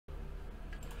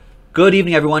Good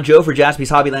evening, everyone. Joe for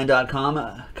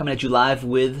JaspysHobbyland.com coming at you live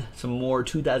with some more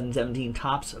 2017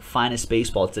 Topps Finest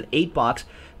Baseball. It's an 8-box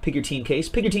Pick Your Team case.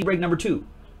 Pick Your Team break number 2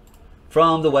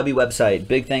 from the Webby website.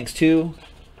 Big thanks to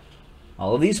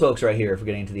all of these folks right here for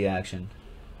getting into the action.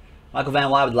 Michael Van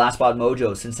Wy with Last Spot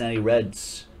Mojo, Cincinnati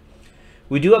Reds.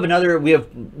 We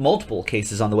have multiple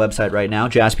cases on the website right now,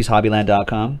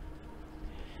 JaspysHobbyland.com.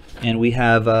 And we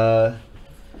have the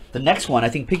next one, I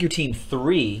think Pick Your Team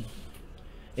 3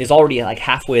 is already like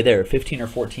halfway there. 15 or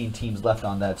 14 teams left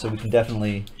on that, so we can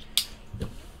definitely do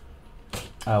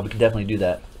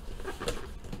that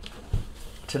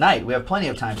tonight. We have plenty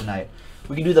of time tonight.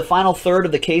 We can do the final third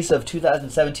of the case of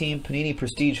 2017 Panini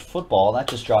Prestige Football. That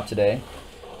just dropped today.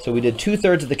 So we did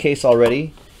 2/3 of the case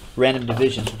already. Random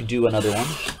divisions. We can do another one.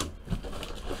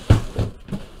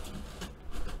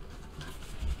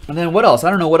 And then what else? I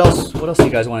don't know what else. What else do you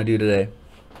guys want to do today?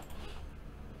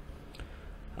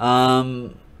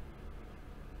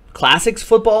 Classics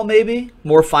football, maybe?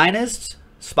 More Finest?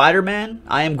 Spider-Man?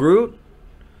 I Am Groot?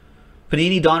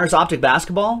 Panini Donruss Optic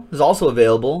Basketball is also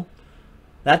available.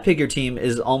 That Pick Your Team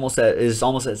is almost at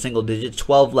single digits.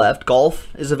 12 left. Golf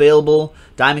is available.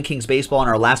 Diamond Kings Baseball, and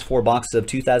our last 4 boxes of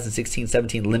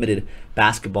 2016-17 limited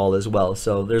basketball as well.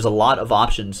 So there's a lot of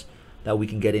options that we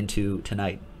can get into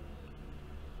tonight.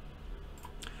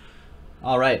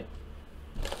 All right.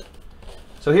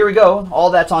 So here we go. All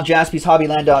that's on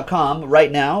JaspysHobbyland.com.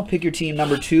 Right now, Pick Your Team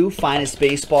number 2, Finest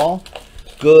Baseball.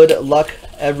 Good luck,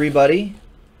 everybody.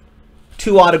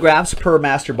 2 autographs per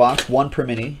master box, 1 per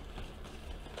mini.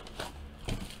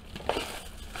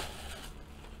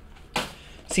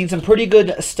 Seen some pretty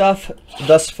good stuff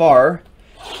thus far.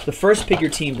 The first Pick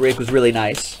Your Team break was really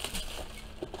nice.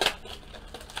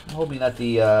 I'm hoping that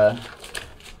the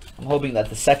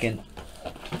second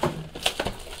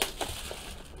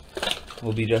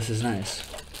will be just as nice.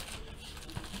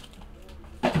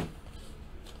 I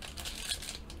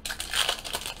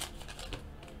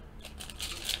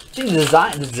think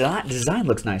the design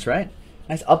looks nice, right?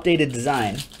 Nice updated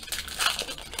design.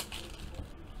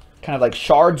 Kind of like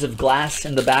shards of glass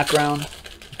in the background.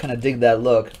 I kind of dig that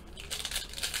look.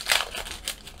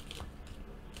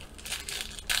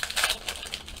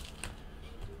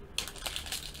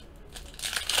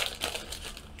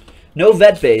 No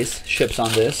vet base ships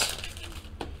on this.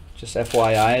 Just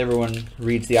FYI, everyone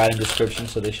reads the item description,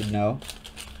 so they should know.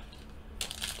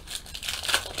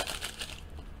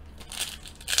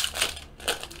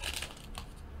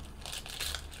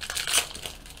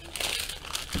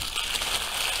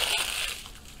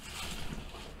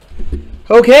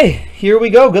 Okay, here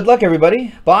we go. Good luck,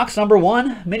 everybody. Box number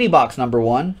 1, mini box number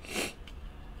 1.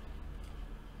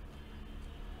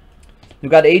 We've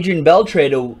got Adrian Beltre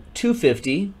to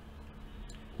 250,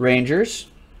 Rangers.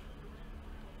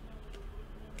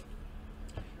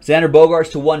 Xander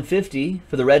Bogaerts to 150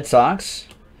 for the Red Sox.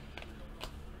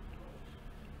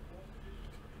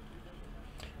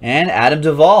 And Adam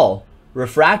Duvall,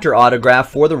 refractor autograph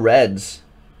for the Reds.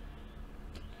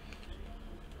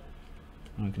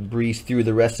 I can breeze through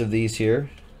the rest of these here.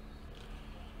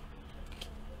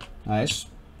 Nice.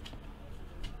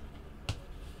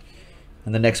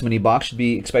 And the next mini box should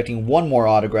be expecting 1 more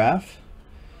autograph.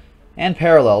 And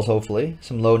parallels, hopefully.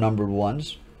 Some low-numbered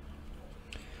ones.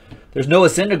 There's Noah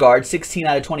Syndergaard, 16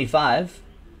 out of 25.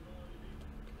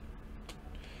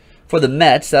 For the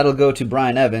Mets, that'll go to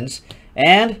Brian Evans.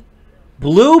 And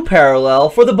blue parallel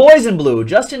for the boys in blue,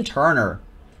 Justin Turner.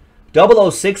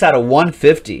 006 out of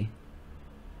 150.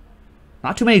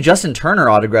 Not too many Justin Turner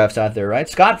autographs out there, right?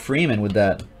 Scott Freeman with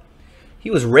that. He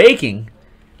was raking.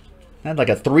 Had like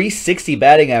a 360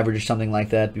 batting average or something like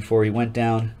that before he went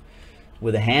down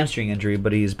with a hamstring injury,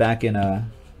 but he's back in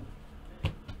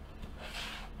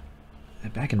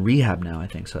rehab now, I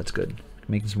think, so that's good.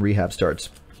 Making some rehab starts.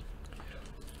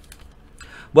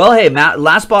 Well, hey,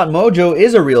 Last Spot Mojo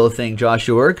is a real thing, Josh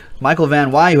York. Michael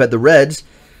Van Wy, who had the Reds.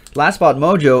 Last Spot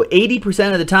Mojo,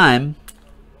 80% of the time,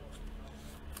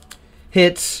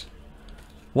 hits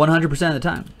 100% of the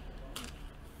time.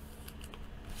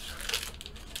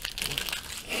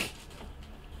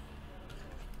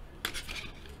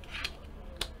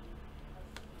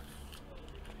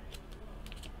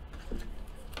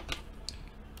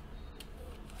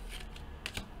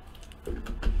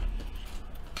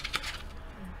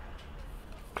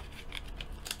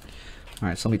 All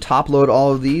right, so let me top load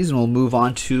all of these and we'll move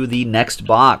on to the next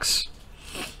box.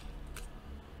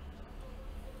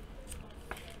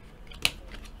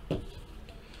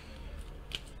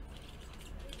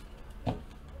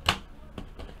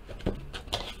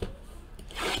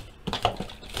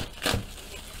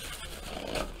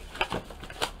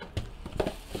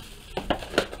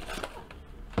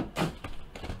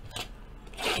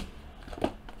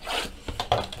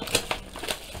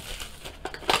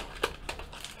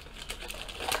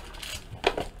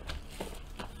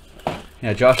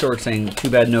 Yeah, Josh Ork saying, too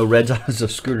bad no Reds odds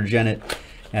of Scooter Gennett.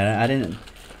 And I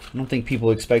don't think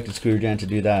people expected Scooter Gennett to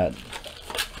do that.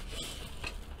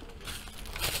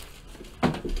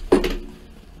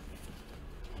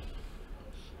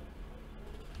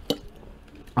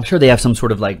 I'm sure they have some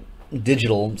sort of like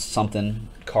digital something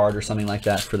card or something like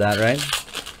that for that, right?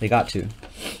 They got to.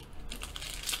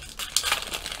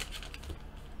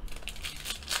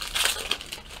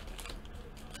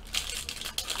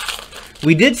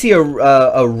 We did see a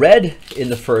red in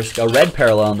the first, a red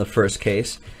parallel in the first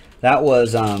case. That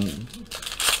was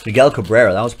Miguel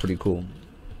Cabrera. That was pretty cool.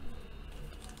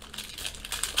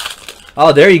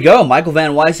 Oh, there you go. Michael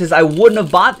Van Weiss says, I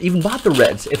wouldn't have even bought the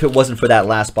Reds if it wasn't for that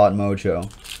last spot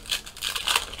mojo.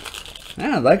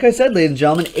 Yeah, like I said, ladies and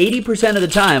gentlemen, 80% of the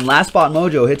time, last spot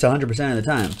mojo hits 100% of the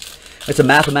time. It's a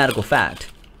mathematical fact.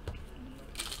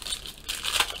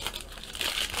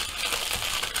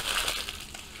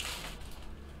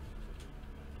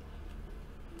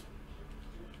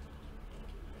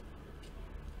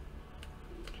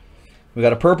 We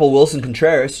got a purple Wilson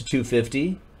Contreras to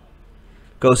 250.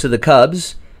 Goes to the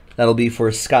Cubs. That'll be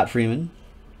for Scott Freeman.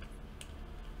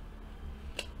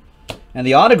 And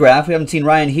the autograph, we haven't seen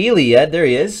Ryan Healy yet. There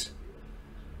he is.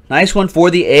 Nice one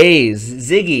for the A's.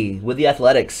 Ziggy with the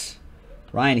Athletics.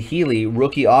 Ryan Healy,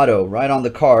 rookie auto, right on the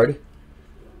card.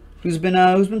 Who's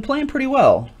been playing pretty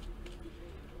well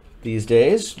these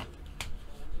days.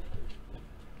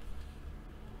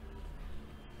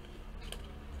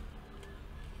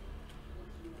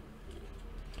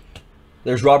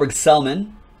 There's Robert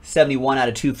Selman, 71 out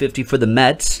of 250 for the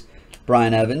Mets.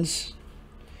 Brian Evans.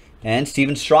 And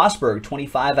Steven Strasburg,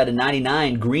 25 out of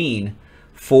 99, green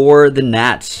for the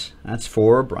Nats. That's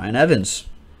for Brian Evans.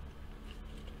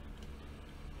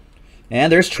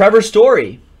 And there's Trevor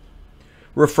Story.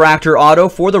 Refractor auto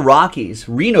for the Rockies.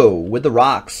 Reno with the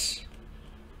Rocks.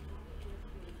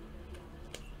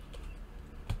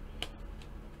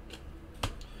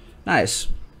 Nice.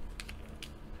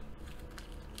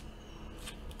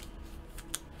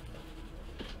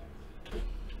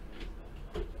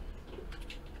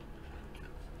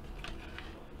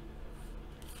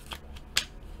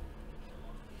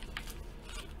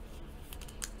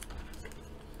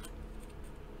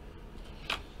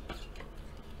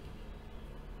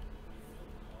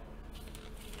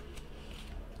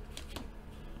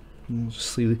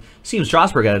 Steven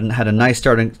Strasburg had a nice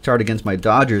start against my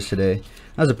Dodgers today.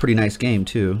 That was a pretty nice game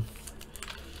too.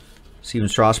 Steven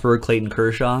Strasburg, Clayton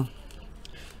Kershaw.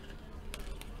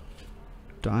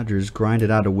 Dodgers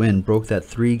grinded out a win, broke that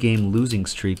 3-game losing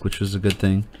streak, which was a good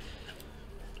thing.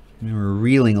 We were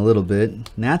reeling a little bit.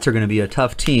 Nats are going to be a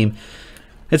tough team.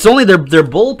 It's only their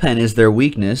bullpen is their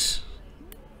weakness.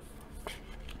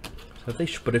 So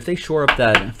if they shore up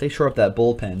that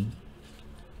bullpen,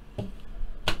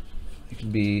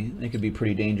 they could be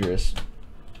pretty dangerous.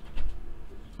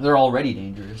 They're already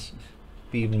dangerous.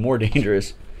 Be even more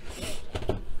dangerous.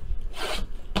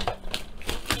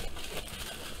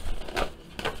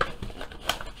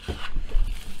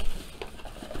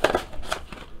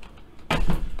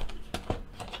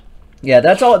 Yeah,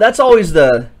 that's always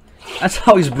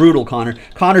brutal, Connor.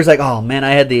 Connor's like, oh man,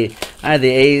 I had the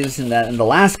A's in the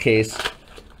last case.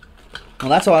 Well,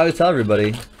 that's what I always tell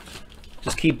everybody.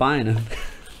 Just keep buying them.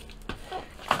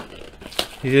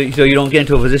 So you don't get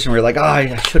into a position where you're like, oh,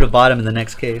 I should have bought him in the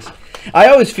next case. I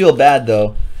always feel bad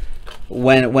though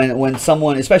when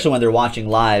someone, especially when they're watching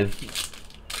live,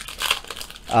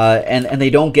 and they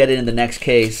don't get it in the next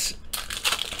case,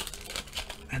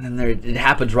 and then it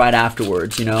happens right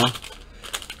afterwards, you know.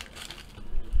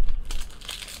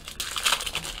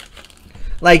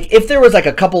 Like if there was like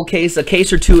a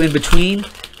case or two in between,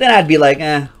 then I'd be like,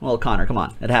 well, Connor, come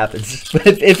on, it happens. But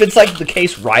if it's like the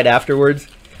case right afterwards,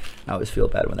 I always feel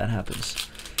bad when that happens.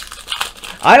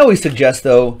 I always suggest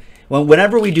though,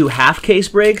 whenever we do half case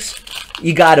breaks,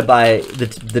 you gotta buy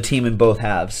the team in both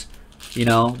halves. You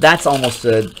know, that's almost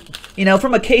a, you know,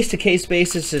 from a case to case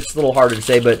basis, it's a little harder to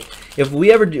say. But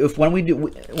when we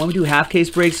do half case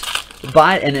breaks,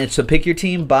 buy, and it's a pick your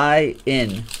team, buy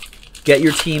in. Get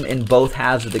your team in both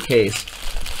halves of the case.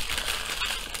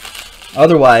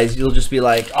 Otherwise, you'll just be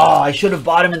like, "Oh, I should have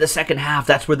bought him in the second half.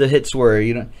 That's where the hits were."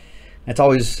 You know, it's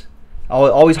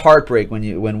always heartbreak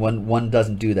when one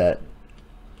doesn't do that.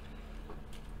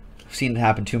 I've seen it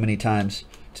happen too many times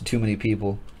to too many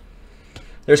people.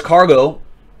 There's Cargo,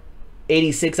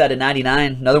 86 out of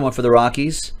 99. Another one for the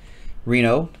Rockies.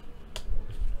 Reno.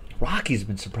 Rockies have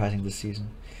been surprising this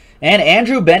season. And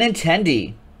Andrew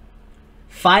Benintendi.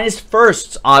 Finest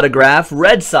Firsts autograph,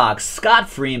 Red Sox, Scott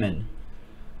Freeman.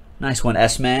 Nice one,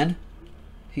 S-Man.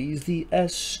 He's the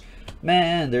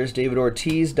Man, there's David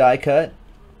Ortiz die cut.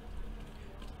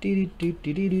 We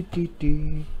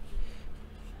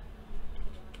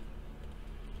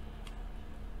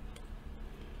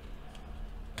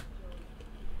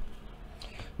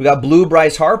got blue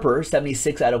Bryce Harper,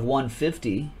 76 out of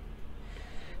 150.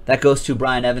 That goes to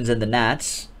Brian Evans and the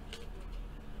Nats.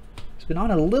 He's been on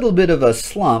a little bit of a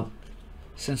slump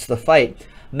since the fight.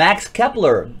 Max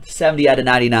Kepler, 70 out of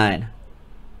 99.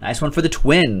 Nice one for the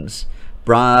Twins.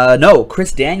 No,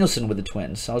 Chris Danielson with the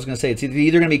Twins. I was going to say it's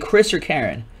either going to be Chris or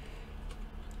Karen.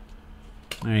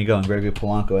 There you go, and Gregory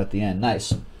Polanco at the end.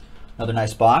 Nice. Another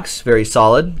nice box. Very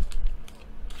solid.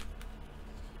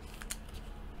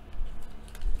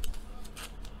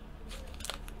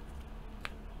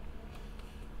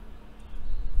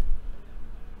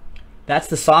 That's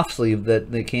the soft sleeve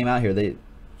that they came out here.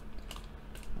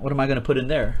 What am I going to put in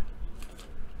there?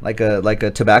 Like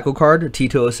a tobacco card, a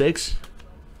T206?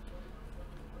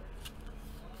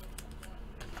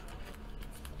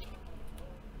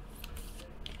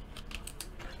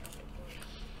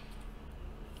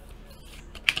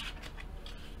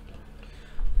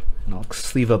 And I'll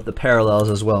sleeve up the parallels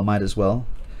as well. Might as well.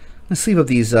 I'm going to sleeve up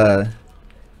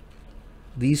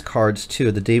these cards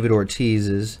too. The David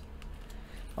Ortiz's.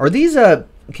 Are these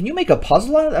can you make a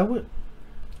puzzle out of that?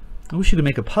 I wish you could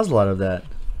make a puzzle out of that.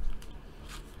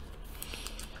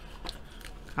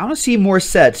 I want to see more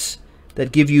sets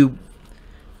that give you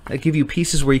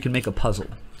pieces where you can make a puzzle.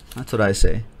 That's what I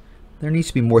say. There needs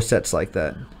to be more sets like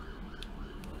that.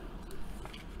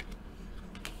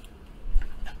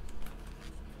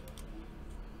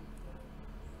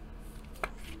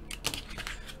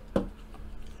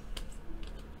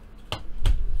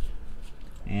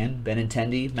 And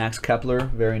Benintendi, Max Kepler,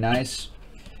 very nice.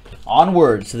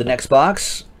 Onwards to the next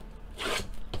box.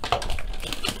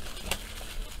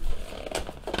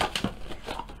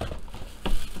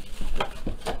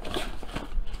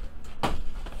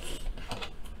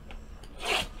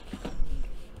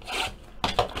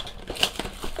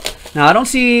 Now I don't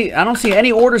see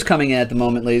any orders coming in at the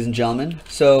moment, ladies and gentlemen.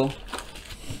 So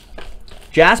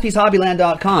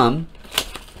JaspysHobbyland.com.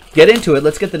 Get into it.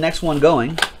 Let's get the next one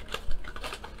going.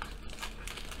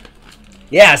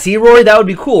 Yeah, see, Rory, that would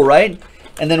be cool, right?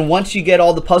 And then once you get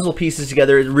all the puzzle pieces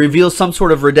together, it reveals some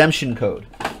sort of redemption code.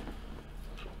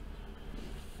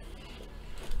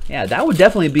 Yeah, that would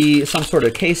definitely be some sort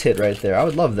of case hit right there. I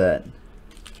would love that.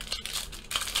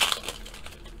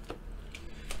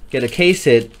 Get a case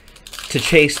hit to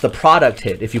chase the product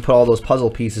hit if you put all those puzzle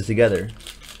pieces together.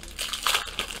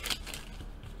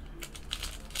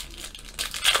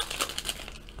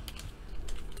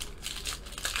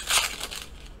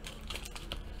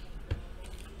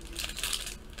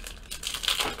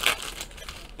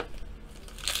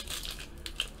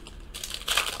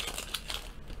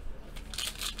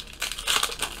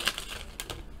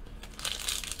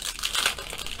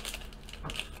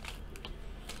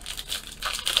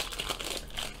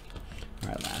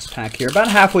 Pack here. About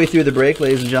halfway through the break,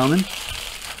 ladies and gentlemen.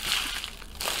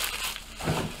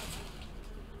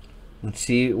 Let's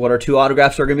see what our two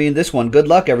autographs are going to be in this one. Good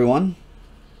luck, everyone.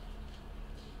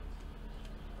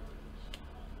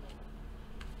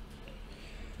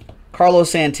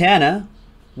 Carlos Santana,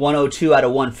 102 out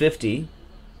of 150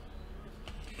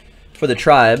 for the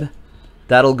Tribe.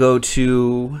 That'll go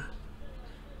to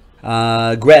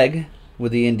Greg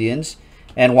with the Indians.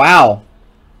 And wow.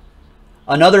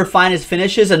 Another finest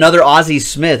finishes, another Ozzie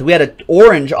Smith. We had an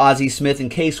orange Ozzie Smith in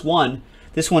case 1.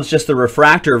 This one's just the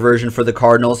refractor version for the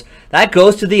Cardinals. That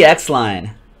goes to the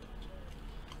X-Line.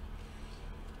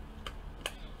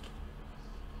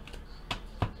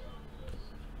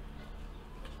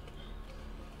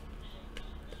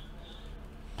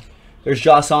 There's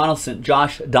Josh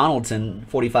Donaldson,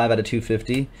 45 out of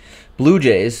 250. Blue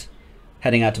Jays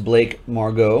heading out to Blake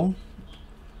Margot.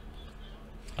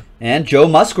 And Joe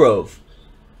Musgrove.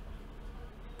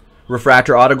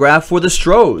 Refractor autograph for the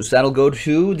Stros. That'll go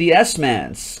to the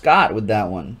S-Man. Scott with that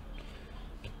one.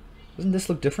 Doesn't this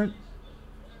look different?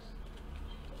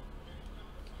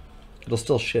 It'll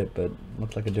still ship, but it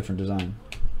looks like a different design.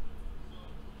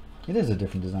 It is a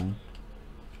different design.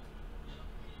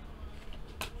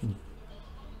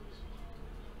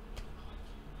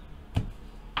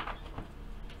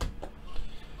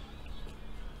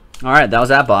 All right, that was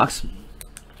that box.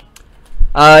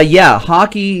 Yeah,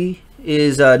 hockey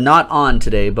is not on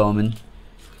today, Bowman.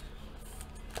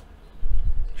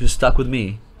 You're stuck with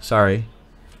me. Sorry.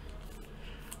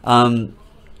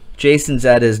 Jason's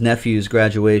at his nephew's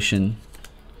graduation.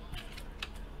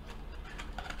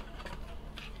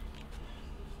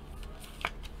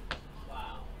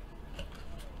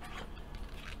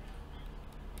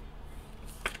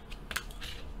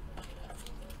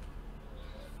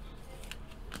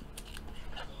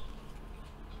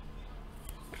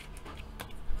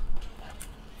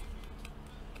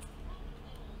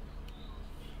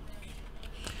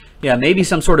 Yeah, maybe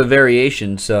some sort of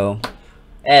variation. So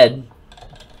Ed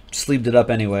sleeved it up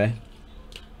anyway.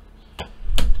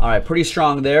 All right, pretty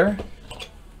strong there.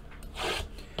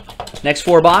 Next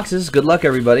 4 boxes. Good luck,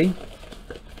 everybody.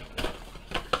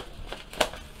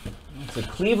 So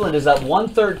Cleveland is up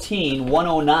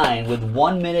 113-109 with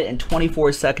 1 minute and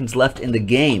 24 seconds left in the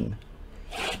game.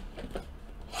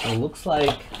 So it looks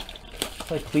like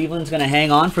Cleveland's going to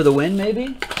hang on for the win,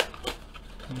 maybe?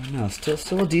 I don't know.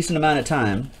 Still a decent amount of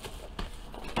time.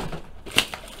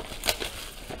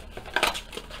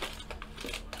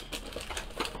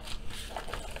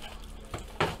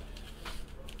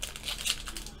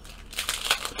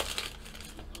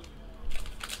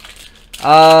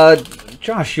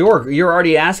 Josh York, you're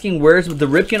already asking where's the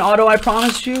Ripken auto I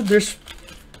promised you? There's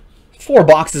 4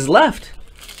 boxes left.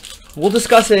 We'll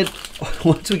discuss it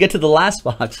once we get to the last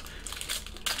box.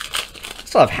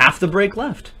 Still have half the break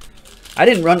left. I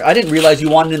didn't realize you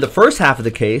wanted in the first half of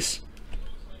the case.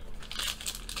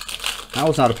 That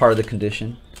was not a part of the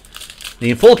condition.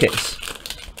 The full case.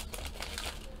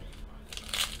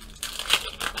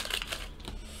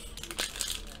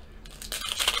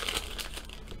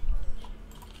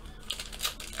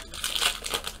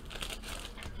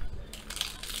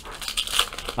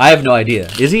 I have no idea.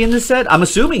 Is he in this set? I'm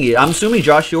assuming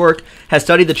Josh York has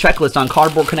studied the checklist on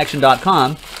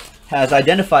cardboardconnection.com, has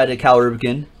identified a Cal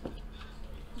Ripken.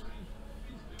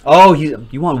 Oh,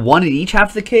 you want 1 in each half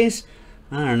of the case?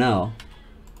 I don't know.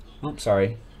 Oh,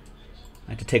 sorry.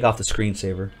 I have to take off the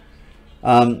screensaver.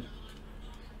 I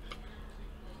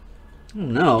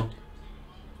don't know.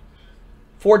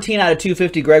 14 out of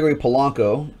 250, Gregory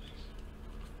Polanco.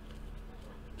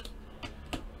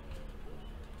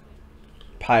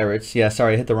 Pirates. Yeah,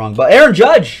 sorry, I hit the wrong button. Aaron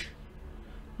Judge.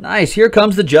 Nice. Here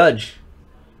comes the Judge.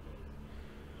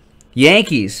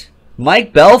 Yankees.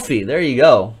 Mike Belfi. There you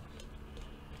go.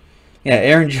 Yeah,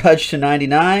 Aaron Judge to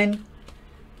 99.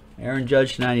 Aaron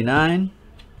Judge to 99.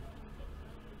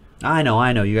 I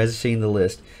know. You guys are seeing the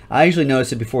list. I usually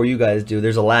notice it before you guys do.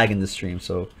 There's a lag in the stream,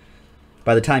 so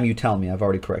by the time you tell me, I've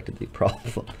already corrected the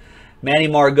problem. Manny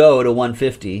Margot to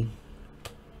 150.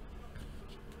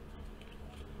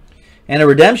 And a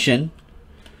redemption.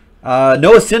 Noah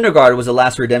Syndergaard was the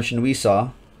last redemption we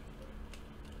saw.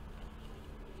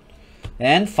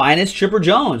 And finest Chipper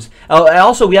Jones. Oh,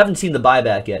 also, we haven't seen the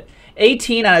buyback yet.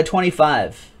 18 out of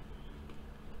 25.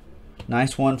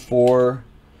 Nice one for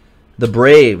the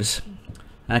Braves.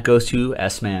 That goes to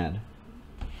S-Man.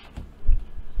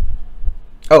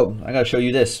 Oh, I got to show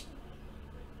you this.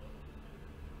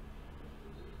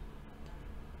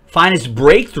 Finest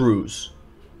breakthroughs.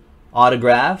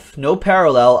 Autograph, no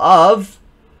parallel, of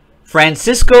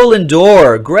Francisco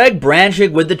Lindor. Greg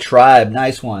Branchik with the Tribe.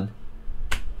 Nice one.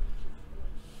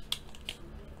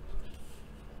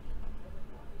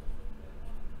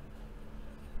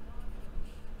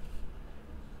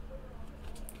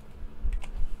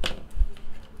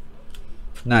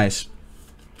 Nice.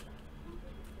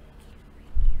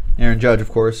 Aaron Judge, of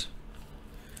course.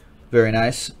 Very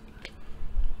nice.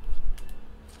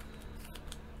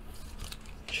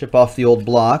 Chip off the old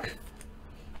block.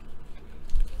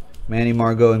 Manny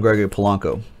Margot and Gregory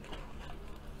Polanco.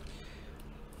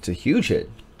 It's a huge hit.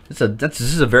 This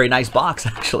is a very nice box,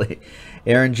 actually.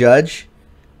 Aaron Judge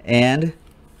and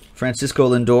Francisco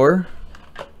Lindor.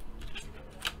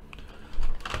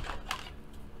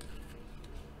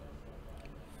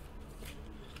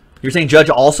 You're saying Judge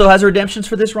also has redemptions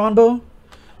for this, Ronbo?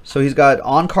 So he's got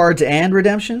on cards and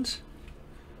redemptions?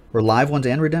 Or live ones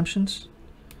and redemptions?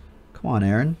 Come on,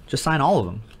 Aaron. Just sign all of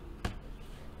them.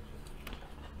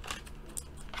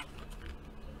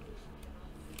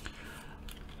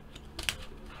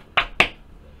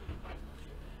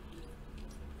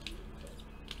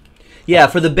 Yeah,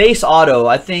 for the base auto,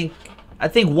 I think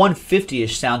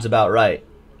 150-ish sounds about right.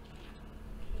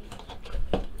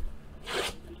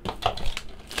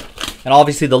 And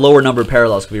obviously the lower number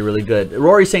parallels could be really good.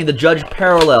 Rory's saying the Judge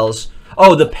parallels.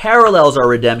 Oh, the parallels are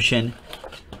redemption.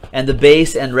 And the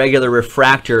base and regular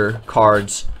refractor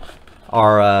cards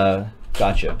are,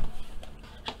 gotcha.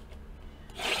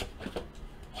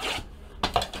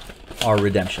 Are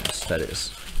redemptions, that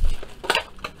is.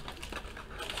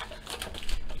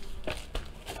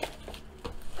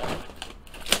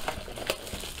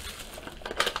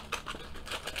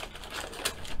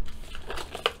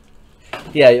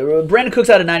 Yeah, Brandon Cooks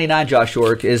out of 99. Josh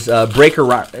York is breaker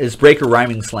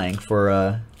rhyming slang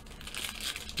for.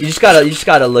 You just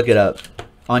gotta look it up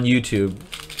on YouTube.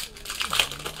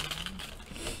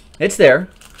 It's there.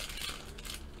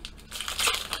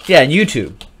 Yeah, on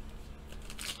YouTube.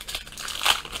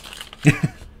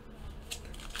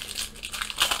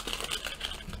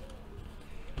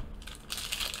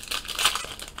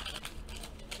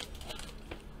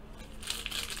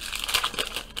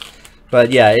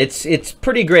 But yeah, it's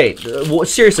pretty great.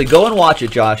 Seriously, go and watch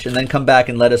it, Josh, and then come back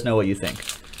and let us know what you think.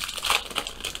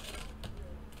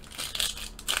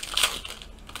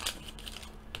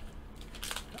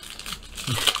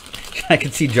 I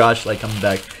can see Josh like coming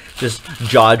back, just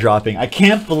jaw dropping. I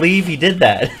can't believe he did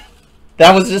that.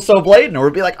 That was just so blatant. Or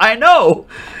we'd be like, I know.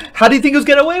 How do you think he was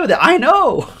getting away with it? I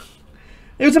know.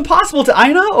 It was impossible to.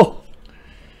 I know.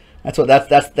 That's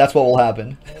what will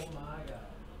happen.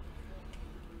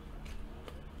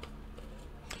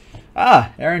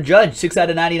 Ah, Aaron Judge,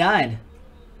 6/99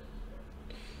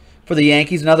 for the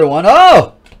Yankees. Another one.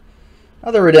 Oh,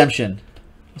 another redemption.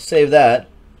 I'll save that.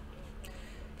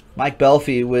 Mike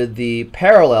Belfi with the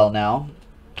parallel now.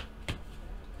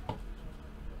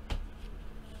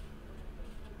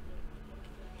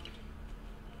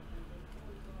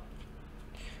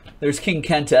 There's King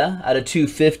Kenta out of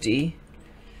 250.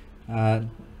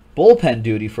 Bullpen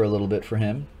duty for a little bit for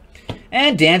him.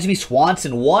 And Dansby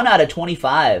Swanson,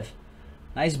 1/25.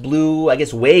 Nice blue, I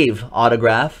guess, wave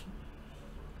autograph.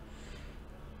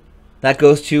 That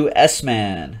goes to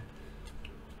S-Man.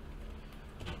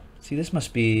 See, this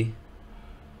must be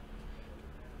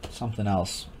something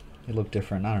else. They look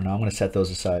different. I don't know. I'm going to set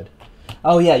those aside.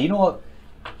 Oh, yeah. You know what?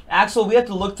 Axel, we have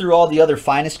to look through all the other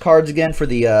finest cards again for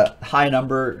the high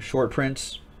number short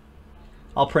prints.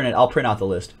 I'll print it. I'll print out the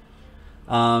list.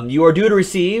 You are due to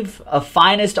receive a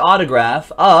finest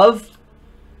autograph of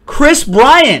Chris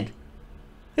Bryant.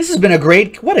 This has been a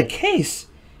great... What a case.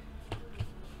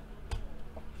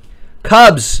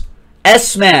 Cubs.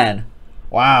 S-Man.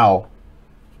 Wow.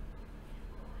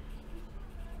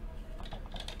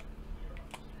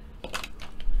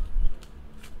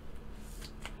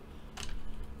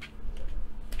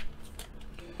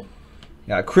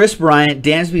 Got Chris Bryant,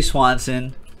 Dansby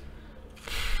Swanson.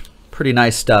 Pretty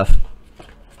nice stuff.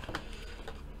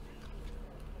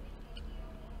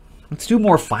 Let's do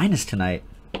more finest tonight.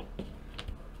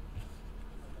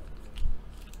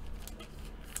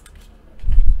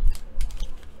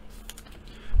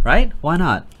 Right? Why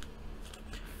not?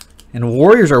 And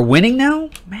Warriors are winning now?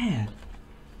 Man,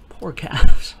 poor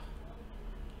Cavs.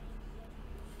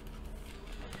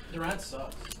 Durant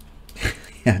sucks.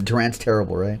 Yeah, Durant's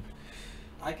terrible, right?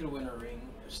 I could win a ring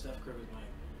if Steph Curry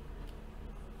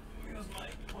was my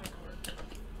point guard.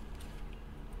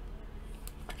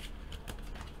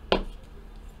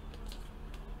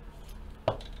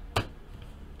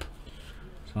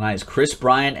 So nice. Chris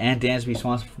Bryant and Dansby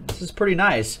Swanson. This is pretty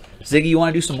nice. Ziggy, you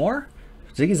want to do some more?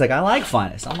 Ziggy's like, I like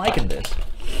finest. I'm liking this.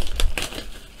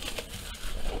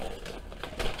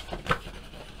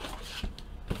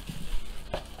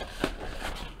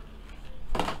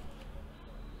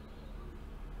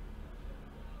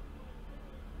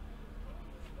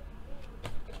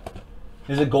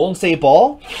 Is it Golden State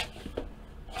ball?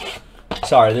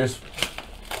 Sorry, there's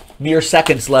mere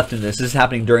seconds left in this. This is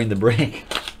happening during the break.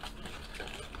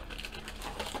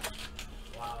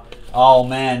 Oh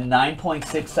man,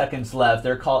 9.6 seconds left.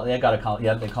 They gotta call.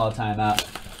 Yep, they call a timeout.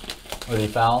 Or they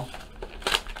foul.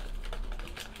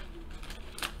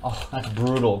 Oh, that's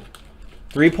brutal.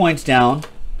 3 points down.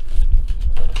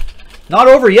 Not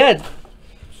over yet.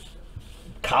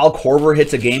 Kyle Korver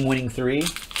hits a game-winning 3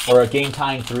 or a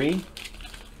game-tying 3.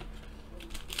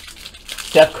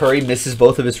 Steph Curry misses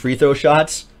both of his free throw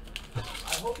shots. I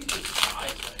hope he gets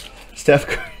five right now. Steph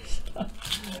Curry.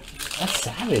 That's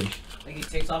savage. Like he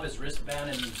takes off his wristband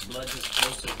and blood just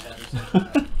flows to his head or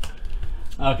something.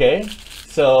 Okay.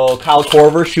 So Kyle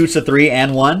Korver shoots a 3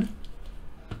 and 1.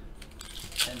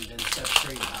 And then Steph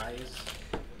Curry dies.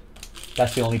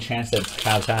 That's the only chance that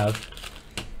Cavs have.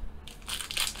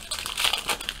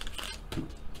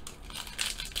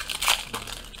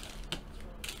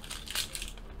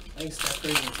 I think Steph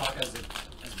Curry's gonna talk as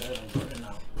better than Jordan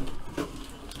now.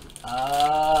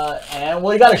 And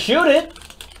well, you gotta shoot it.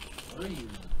 What are you?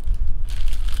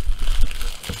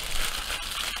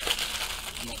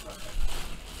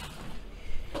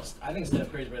 I think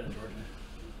Steph Curry's better than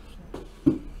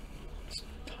Jordan.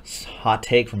 Hot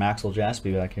take from Axel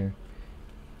Jaspy back here.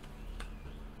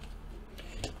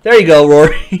 There you go,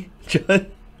 Rory.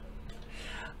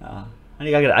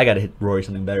 I gotta hit Rory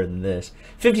something better than this.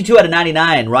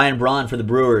 52/99, Ryan Braun for the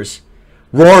Brewers.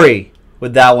 Rory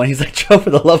with that one. He's like, Joe, for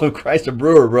the love of Christ, a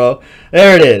Brewer, bro.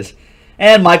 There it is.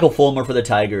 And Michael Fulmer for the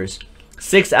Tigers.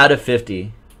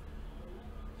 6/50.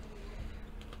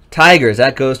 Tigers,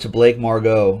 that goes to Blake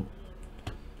Margot.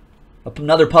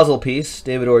 Another puzzle piece,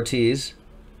 David Ortiz.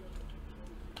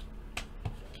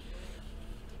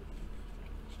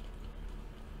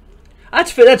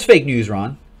 That's fake news,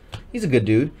 Ron. He's a good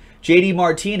dude. JD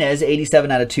Martinez,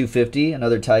 87/250,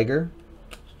 another Tiger.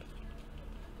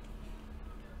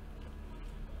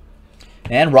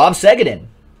 And Rob Segedin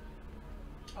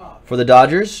for the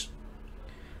Dodgers.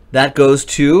 That goes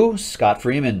to Scott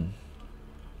Freeman.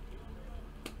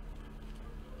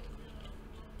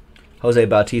 Jose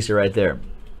Bautista right there.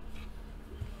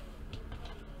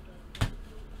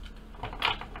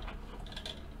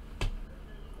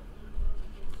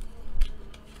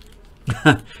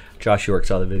 Josh York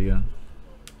saw the video.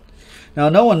 Now,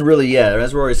 no one really, yeah,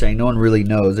 as we're always saying, no one really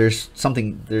knows. There's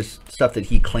stuff that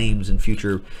he claims in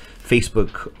future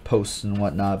Facebook posts and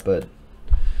whatnot, but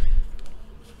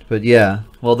yeah.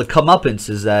 Well, the comeuppance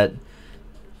is that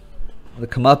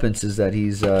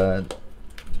he's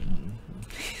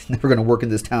never going to work in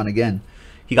this town again.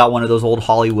 He got one of those old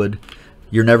Hollywood,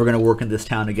 "you're never going to work in this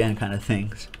town again" kind of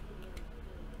things.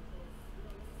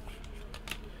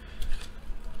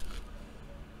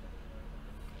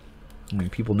 I mean,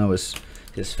 people know his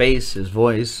face, his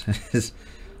voice,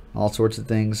 all sorts of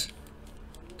things.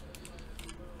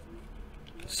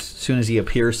 As soon as he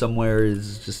appears somewhere,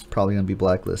 is just probably going to be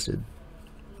blacklisted.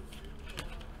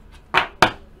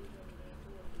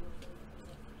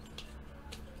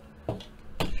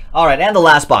 All right, and the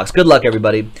last box. Good luck,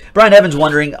 everybody. Brian Evans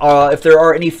wondering if there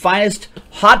are any finest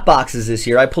hot boxes this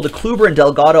year. I pulled a Kluber and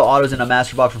Delgado autos in a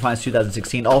master box for Finest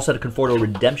 2016. Also had a Conforto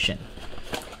Redemption.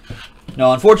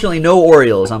 No, unfortunately, no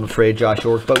Orioles, I'm afraid, Josh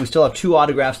York, but we still have 2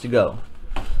 autographs to go.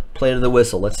 Play to the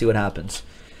whistle. Let's see what happens.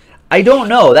 I don't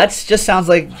know. That just sounds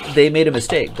like they made a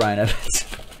mistake, Brian Evans.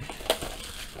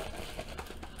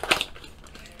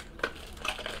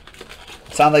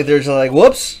 Sound like there's like,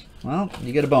 whoops. Well,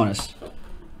 you get a bonus.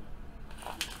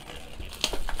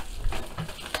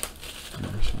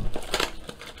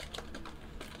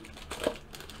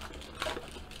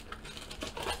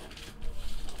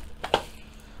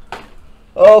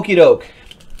 Okie doke.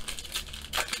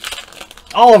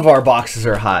 All of our boxes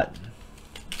are hot.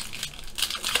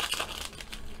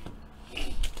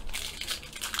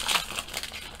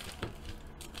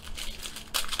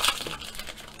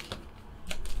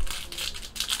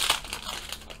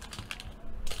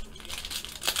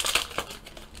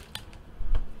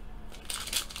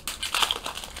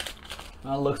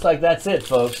 Well, looks like that's it,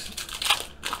 folks.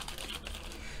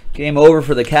 Game over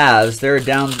for the Cavs. They're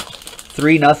down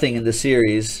 3-0 in the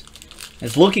series.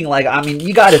 It's looking like, I mean,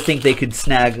 you got to think they could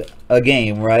snag a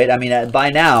game, right? I mean, by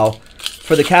now,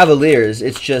 for the Cavaliers,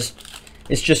 it's just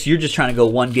you're just trying to go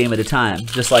one game at a time,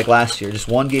 just like last year, just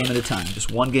one game at a time,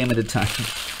 just one game at a time.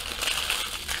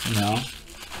 You know,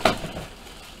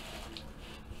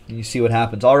 and you see what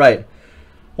happens. All right,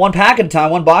 one pack at a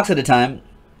time, one box at a time.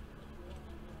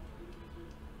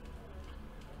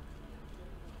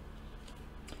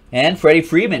 And Freddie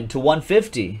Freeman to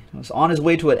 150. Was on his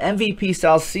way to an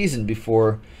MVP-style season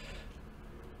before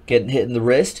getting hit in the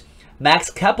wrist.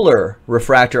 Max Kepler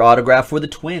refractor autograph for the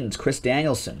Twins, Chris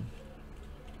Danielson.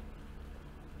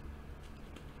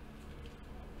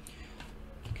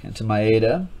 Kenta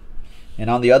Maeda. And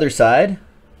on the other side,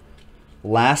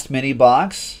 last mini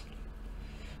box,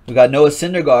 we got Noah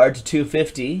Syndergaard to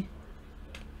 250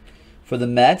 for the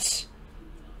Mets.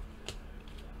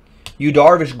 Yu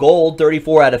Darvish Gold,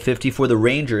 34 out of 50 for the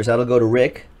Rangers. That'll go to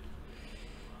Rick.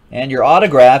 And your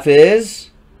autograph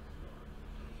is,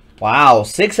 wow,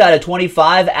 6 out of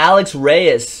 25, Alex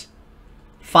Reyes.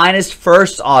 Finest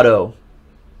first auto.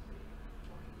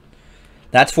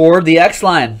 That's for the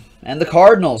X-Line and the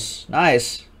Cardinals.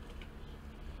 Nice.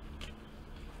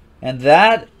 And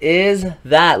that is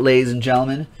that, ladies and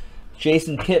gentlemen.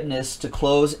 Jason Kipnis to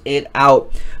close it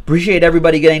out. Appreciate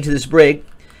everybody getting to this break.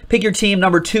 Pick your team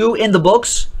number 2 in the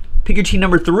books. Pick your team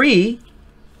number 3.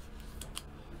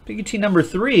 Pick your team number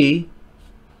 3.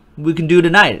 We can do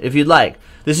tonight if you'd like.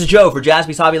 This is Joe for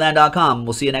JaspysHobbyland.com.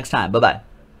 We'll see you next time. Bye-bye.